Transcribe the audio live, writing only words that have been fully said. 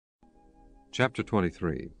Chapter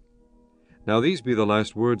 23. Now these be the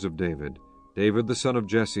last words of David. David the son of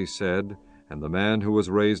Jesse said, and the man who was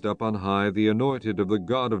raised up on high, the anointed of the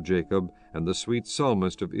God of Jacob, and the sweet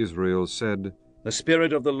psalmist of Israel, said, The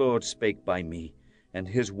Spirit of the Lord spake by me, and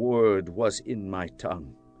his word was in my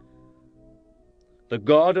tongue. The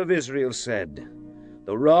God of Israel said,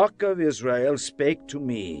 The rock of Israel spake to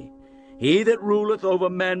me. He that ruleth over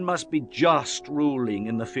men must be just ruling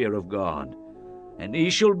in the fear of God. And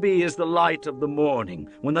he shall be as the light of the morning,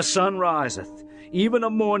 when the sun riseth, even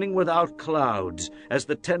a morning without clouds, as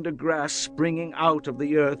the tender grass springing out of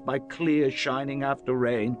the earth by clear shining after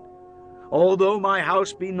rain. Although my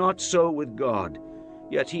house be not so with God,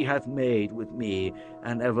 yet he hath made with me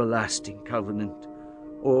an everlasting covenant,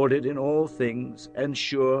 ordered in all things, and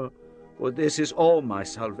sure, for this is all my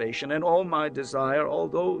salvation and all my desire,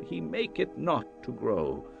 although he make it not to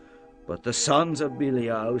grow. But the sons of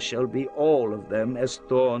Belial shall be all of them as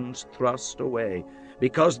thorns thrust away,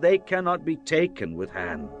 because they cannot be taken with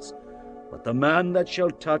hands. But the man that shall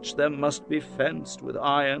touch them must be fenced with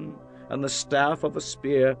iron and the staff of a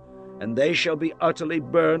spear, and they shall be utterly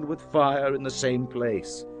burned with fire in the same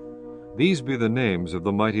place. These be the names of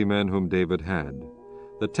the mighty men whom David had.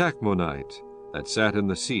 The Tachmonite, that sat in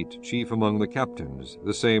the seat, chief among the captains,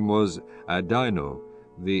 the same was Adino,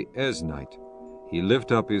 the Eznite. He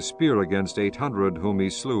lift up his spear against 800, whom he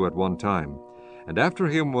slew at one time. And after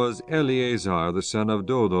him was Eleazar the son of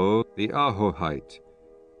Dodo the Ahohite,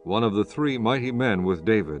 one of the 3 mighty men with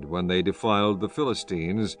David, when they defiled the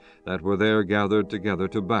Philistines that were there gathered together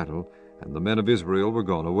to battle, and the men of Israel were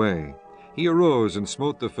gone away. He arose and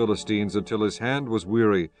smote the Philistines until his hand was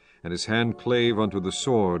weary, and his hand clave unto the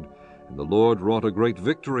sword. And the Lord wrought a great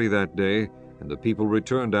victory that day, and the people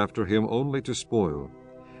returned after him only to spoil.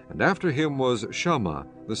 And after him was Shammah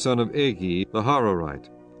the son of Agi the Hararite.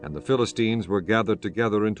 And the Philistines were gathered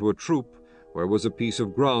together into a troop, where was a piece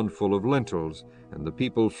of ground full of lentils. And the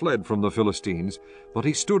people fled from the Philistines, but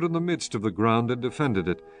he stood in the midst of the ground and defended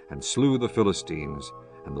it, and slew the Philistines.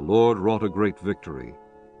 And the Lord wrought a great victory.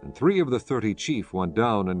 And 3 of the 30 chief went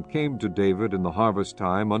down and came to David in the harvest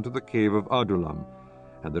time unto the cave of Adullam.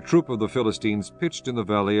 And the troop of the Philistines pitched in the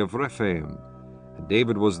valley of Rephaim. And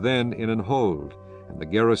David was then in an hold, and the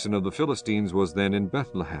garrison of the Philistines was then in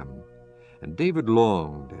Bethlehem. And David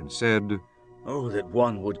longed, and said, Oh, that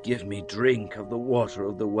one would give me drink of the water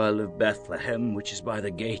of the well of Bethlehem, which is by the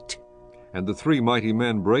gate. And the 3 mighty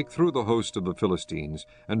men brake through the host of the Philistines,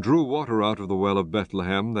 and drew water out of the well of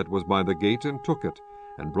Bethlehem that was by the gate, and took it,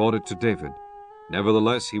 and brought it to David.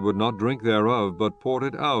 Nevertheless he would not drink thereof, but poured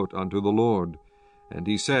it out unto the Lord. And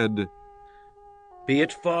he said, Be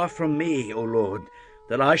it far from me, O Lord,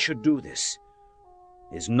 that I should do this.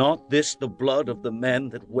 Is not this the blood of the men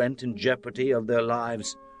that went in jeopardy of their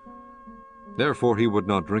lives? Therefore he would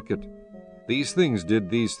not drink it. These things did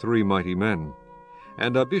these 3 mighty men.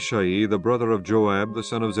 And Abishai the brother of Joab the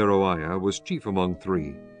son of Zeruiah was chief among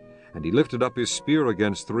 3. And he lifted up his spear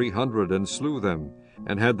against 300, and slew them,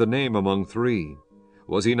 and had the name among 3.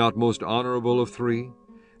 Was he not most honorable of 3?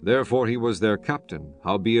 Therefore he was their captain,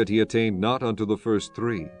 howbeit he attained not unto the first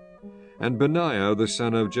 3. And Benaiah the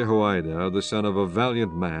son of Jehoiada, the son of a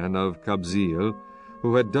valiant man of Kabzeel,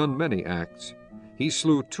 who had done many acts, he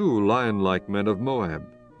slew 2 lion-like men of Moab.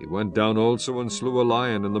 He went down also and slew a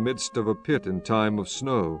lion in the midst of a pit in time of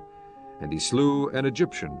snow. And he slew an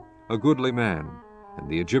Egyptian, a goodly man. And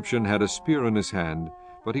the Egyptian had a spear in his hand,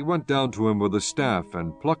 but he went down to him with a staff,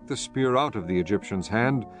 and plucked the spear out of the Egyptian's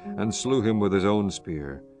hand, and slew him with his own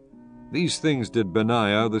spear. These things did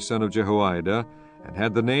Benaiah the son of Jehoiada, and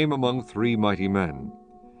had the name among 3 mighty men.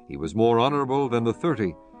 He was more honorable than the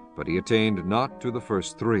 30, but he attained not to the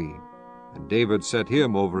first 3. And David set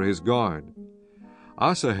him over his guard.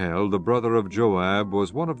 Asahel the brother of Joab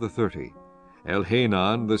was one of the 30.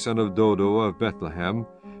 Elhanan the son of Dodo of Bethlehem,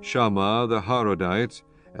 Shammah the Harodite,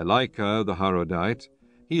 Elika the Harodite,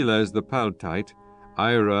 Helez the Paltite,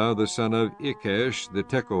 Ira the son of Ikesh the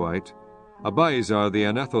Tekoite, Abizar the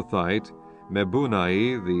Anathothite,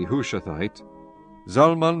 Mebunai the Hushathite,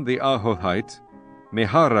 Zalman the Ahohite,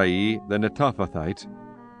 Meharai the Netophathite,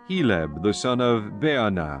 Heleb the son of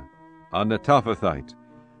Baanah, a Netophathite,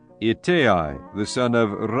 Ittai the son of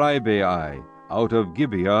Ribai, out of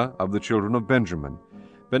Gibeah of the children of Benjamin,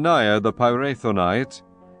 Benaiah the Pirathonite,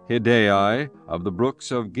 Hidai of the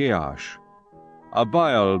brooks of Gaash,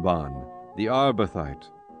 Abialban the Arbathite,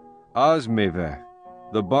 Azmaveth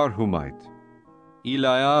the Barhumite,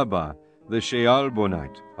 Eliabah the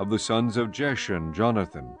Shealbonite of the sons of Jeshan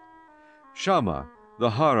Jonathan, Shammah the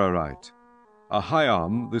Hararite,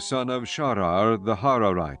 Ahiam the son of Sharar the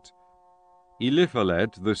Hararite,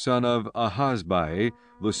 Eliphalet the son of Ahasbai,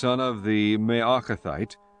 the son of the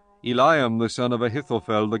Maachathite, Eliam the son of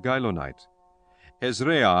Ahithophel the Gilonite,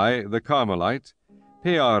 Ezrai the Carmelite,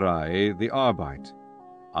 Pearai the Arbite,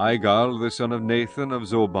 Igal the son of Nathan of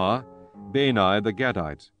Zobah, Bani the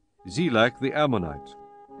Gadite, Zelek the Ammonite,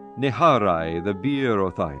 Neharai the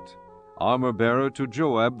Beerothite, armor-bearer to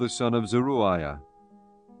Joab the son of Zeruiah,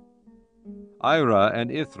 Ira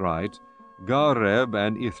and Ithrite, Gareb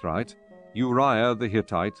and Ithrite, Uriah the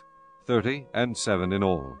Hittite, 37 in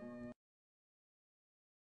all.